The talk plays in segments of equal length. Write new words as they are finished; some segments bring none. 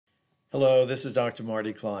Hello, this is Dr.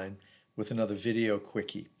 Marty Klein with another video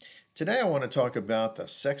quickie. Today I want to talk about the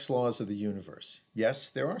sex laws of the universe. Yes,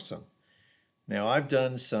 there are some. Now, I've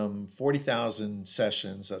done some 40,000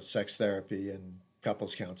 sessions of sex therapy and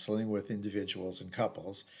couples counseling with individuals and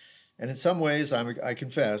couples. And in some ways, I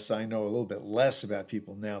confess, I know a little bit less about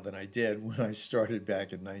people now than I did when I started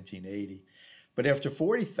back in 1980. But after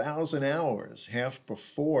 40,000 hours, half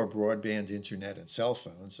before broadband internet and cell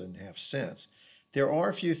phones, and half since, there are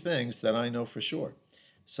a few things that I know for sure.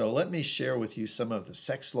 So let me share with you some of the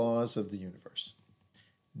sex laws of the universe.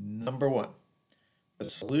 Number one, the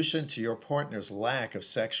solution to your partner's lack of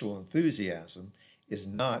sexual enthusiasm is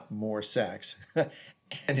not more sex, and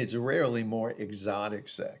it's rarely more exotic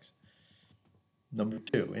sex. Number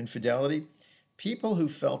two, infidelity. People who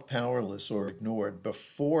felt powerless or ignored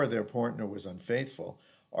before their partner was unfaithful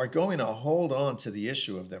are going to hold on to the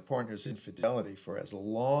issue of their partner's infidelity for as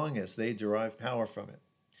long as they derive power from it.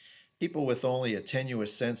 People with only a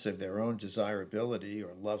tenuous sense of their own desirability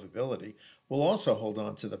or lovability will also hold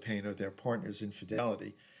on to the pain of their partner's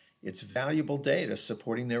infidelity. It's valuable data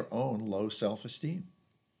supporting their own low self esteem.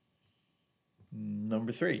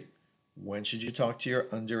 Number three, when should you talk to your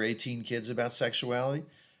under 18 kids about sexuality?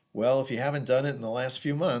 Well, if you haven't done it in the last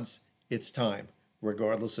few months, it's time,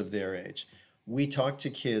 regardless of their age. We talk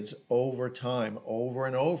to kids over time, over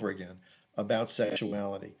and over again, about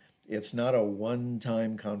sexuality. It's not a one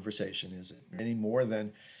time conversation, is it? Any more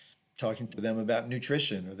than talking to them about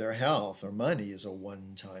nutrition or their health or money is a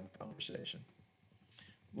one time conversation.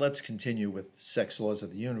 Let's continue with sex laws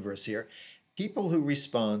of the universe here. People who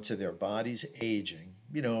respond to their bodies aging,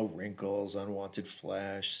 wrinkles, unwanted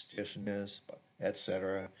flesh, stiffness,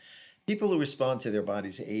 etc. People who respond to their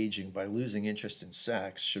bodies aging by losing interest in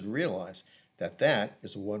sex should realize that that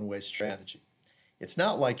is a one-way strategy. It's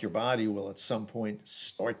not like your body will at some point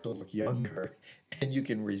start to look younger and you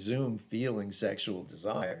can resume feeling sexual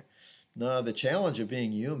desire. No, the challenge of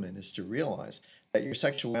being human is to realize that your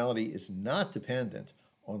sexuality is not dependent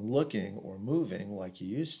on looking or moving like you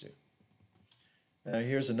used to. Now,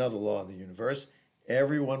 here's another law of the universe.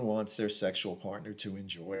 Everyone wants their sexual partner to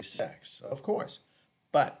enjoy sex, of course.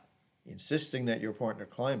 But insisting that your partner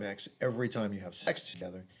climax every time you have sex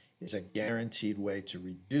together is a guaranteed way to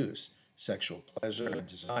reduce sexual pleasure and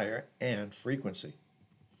desire and frequency.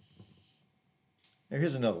 Now,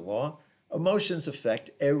 here's another law. Emotions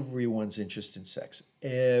affect everyone's interest in sex.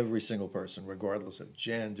 Every single person, regardless of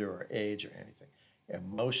gender or age or anything.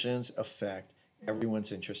 Emotions affect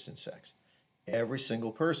everyone's interest in sex. Every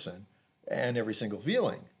single person and every single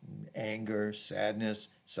feeling, anger, sadness,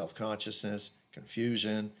 self-consciousness,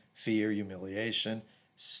 confusion, fear, humiliation,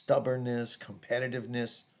 stubbornness,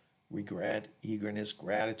 competitiveness, regret, eagerness,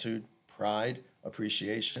 gratitude, pride,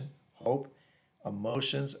 appreciation, hope.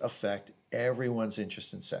 Emotions affect everyone's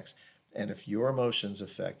interest in sex. And if your emotions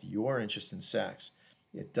affect your interest in sex,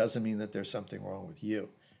 it doesn't mean that there's something wrong with you.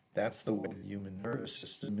 That's the way the human nervous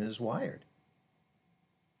system is wired.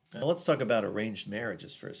 Now let's talk about arranged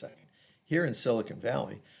marriages for a second. Here in Silicon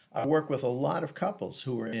Valley, I work with a lot of couples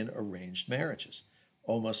who are in arranged marriages.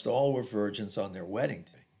 Almost all were virgins on their wedding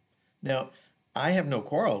day. Now, I have no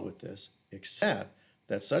quarrel with this, except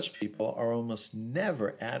that such people are almost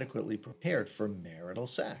never adequately prepared for marital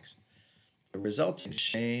sex. The resulting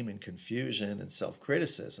shame and confusion and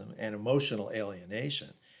self-criticism and emotional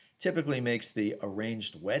alienation typically makes the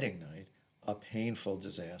arranged wedding night a painful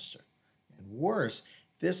disaster. And worse,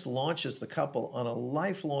 this launches the couple on a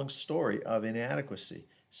lifelong story of inadequacy,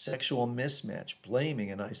 sexual mismatch,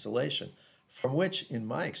 blaming, and isolation, from which, in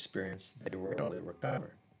my experience, they rarely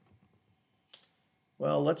recover.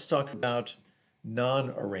 Well, let's talk about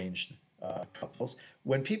non-arranged couples.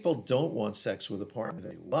 When people don't want sex with a partner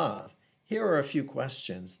they love, here are a few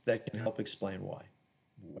questions that can help explain why.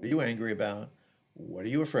 What are you angry about? What are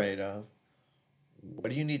you afraid of? What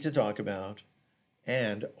do you need to talk about?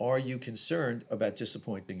 And are you concerned about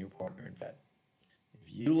disappointing your partner in bed?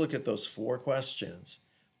 If you look at those four questions,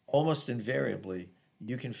 almost invariably,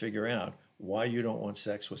 you can figure out why you don't want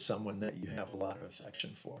sex with someone that you have a lot of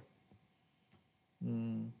affection for.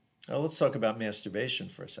 Now let's talk about masturbation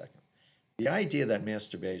for a second. The idea that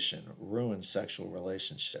masturbation ruins sexual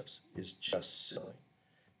relationships is just silly.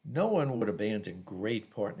 No one would abandon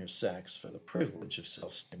great partner sex for the privilege of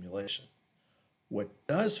self-stimulation. What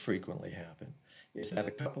does frequently happen is that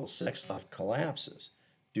a couple's sex life collapses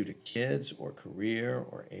due to kids or career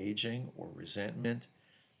or aging or resentment.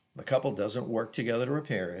 The couple doesn't work together to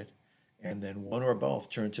repair it, and then one or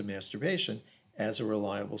both turn to masturbation as a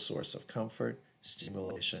reliable source of comfort,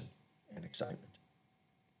 stimulation, and excitement.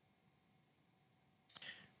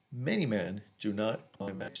 Many men do not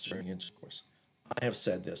climax during intercourse. I have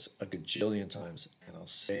said this a gajillion times, and I'll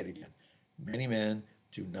say it again. Many men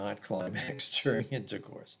do not climax during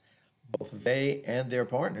intercourse. Both they and their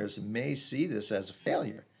partners may see this as a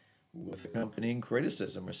failure, with accompanying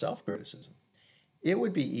criticism or self criticism. It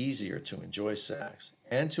would be easier to enjoy sex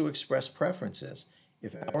and to express preferences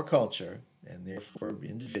if our culture, and therefore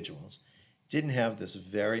individuals, didn't have this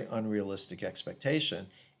very unrealistic expectation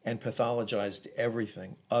and pathologized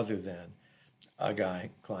everything other than a guy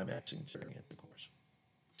climaxing during intercourse.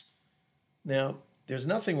 Now, there's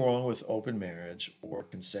nothing wrong with open marriage or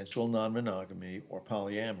consensual non monogamy or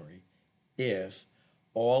polyamory if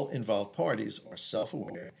all involved parties are self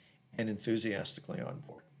aware and enthusiastically on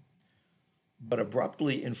board. But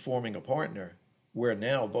abruptly informing a partner, we're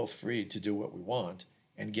now both free to do what we want,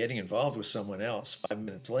 and getting involved with someone else 5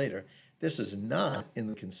 minutes later, this is not in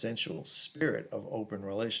the consensual spirit of open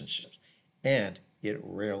relationships, and it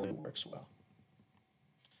rarely works well.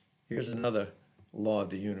 Here's another law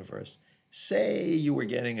of the universe. Say you were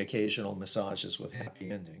getting occasional massages with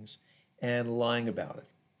happy endings and lying about it.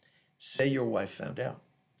 Say your wife found out.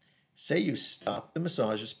 Say you stopped the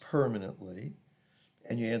massages permanently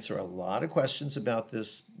and you answer a lot of questions about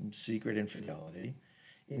this secret infidelity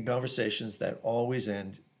in conversations that always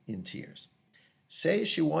end in tears. Say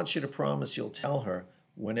she wants you to promise you'll tell her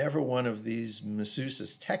whenever one of these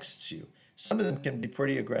masseuses texts you. Some of them can be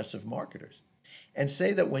pretty aggressive marketers. And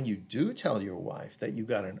say that when you do tell your wife that you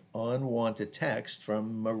got an unwanted text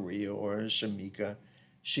from Maria or Shamika,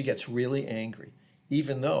 she gets really angry,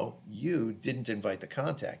 even though you didn't invite the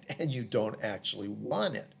contact and you don't actually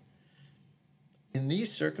want it. In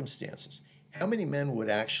these circumstances, how many men would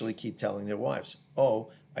actually keep telling their wives,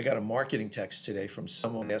 oh, I got a marketing text today from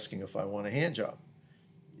someone asking if I want a hand job,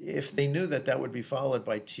 if they knew that that would be followed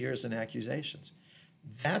by tears and accusations?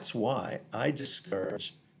 That's why I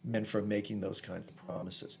discourage men from making those kinds of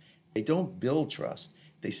promises. They don't build trust.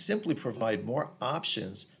 They simply provide more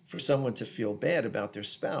options for someone to feel bad about their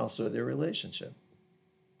spouse or their relationship.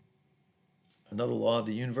 Another law of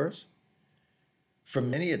the universe. For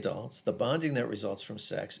many adults, the bonding that results from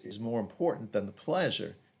sex is more important than the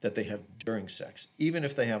pleasure that they have during sex, even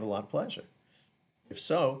if they have a lot of pleasure. If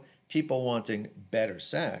so, people wanting better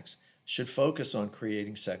sex should focus on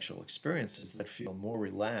creating sexual experiences that feel more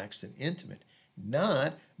relaxed and intimate,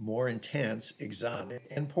 not more intense, exotic,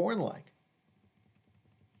 and porn-like.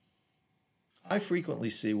 I frequently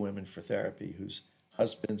see women for therapy whose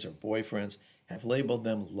husbands or boyfriends have labeled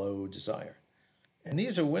them low desire. And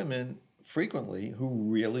these are women frequently who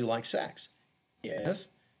really like sex, if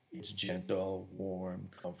it's gentle, warm,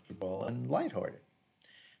 comfortable, and lighthearted.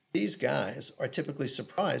 These guys are typically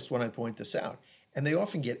surprised when I point this out, and they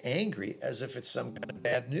often get angry as if it's some kind of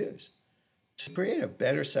bad news. To create a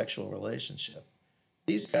better sexual relationship,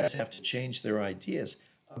 these guys have to change their ideas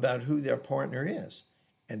about who their partner is,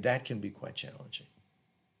 and that can be quite challenging.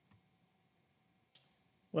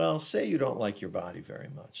 Well, say you don't like your body very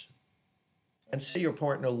much, and say your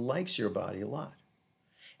partner likes your body a lot,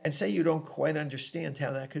 and say you don't quite understand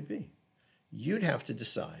how that could be. You'd have to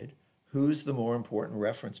decide who's the more important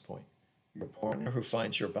reference point, your partner who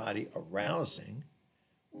finds your body arousing,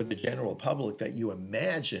 or the general public that you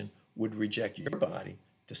imagine would reject your body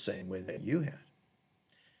the same way that you had.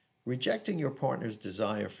 Rejecting your partner's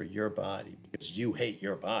desire for your body because you hate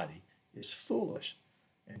your body is foolish.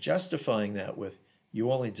 And justifying that with,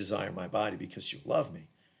 you only desire my body because you love me,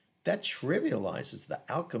 that trivializes the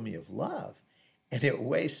alchemy of love and it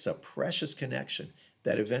wastes a precious connection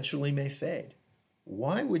that eventually may fade.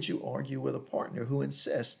 Why would you argue with a partner who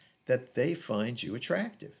insists that they find you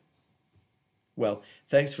attractive? Well,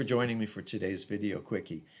 thanks for joining me for today's video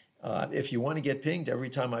quickie. If you want to get pinged every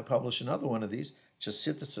time I publish another one of these, just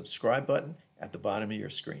hit the subscribe button at the bottom of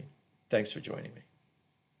your screen. Thanks for joining me.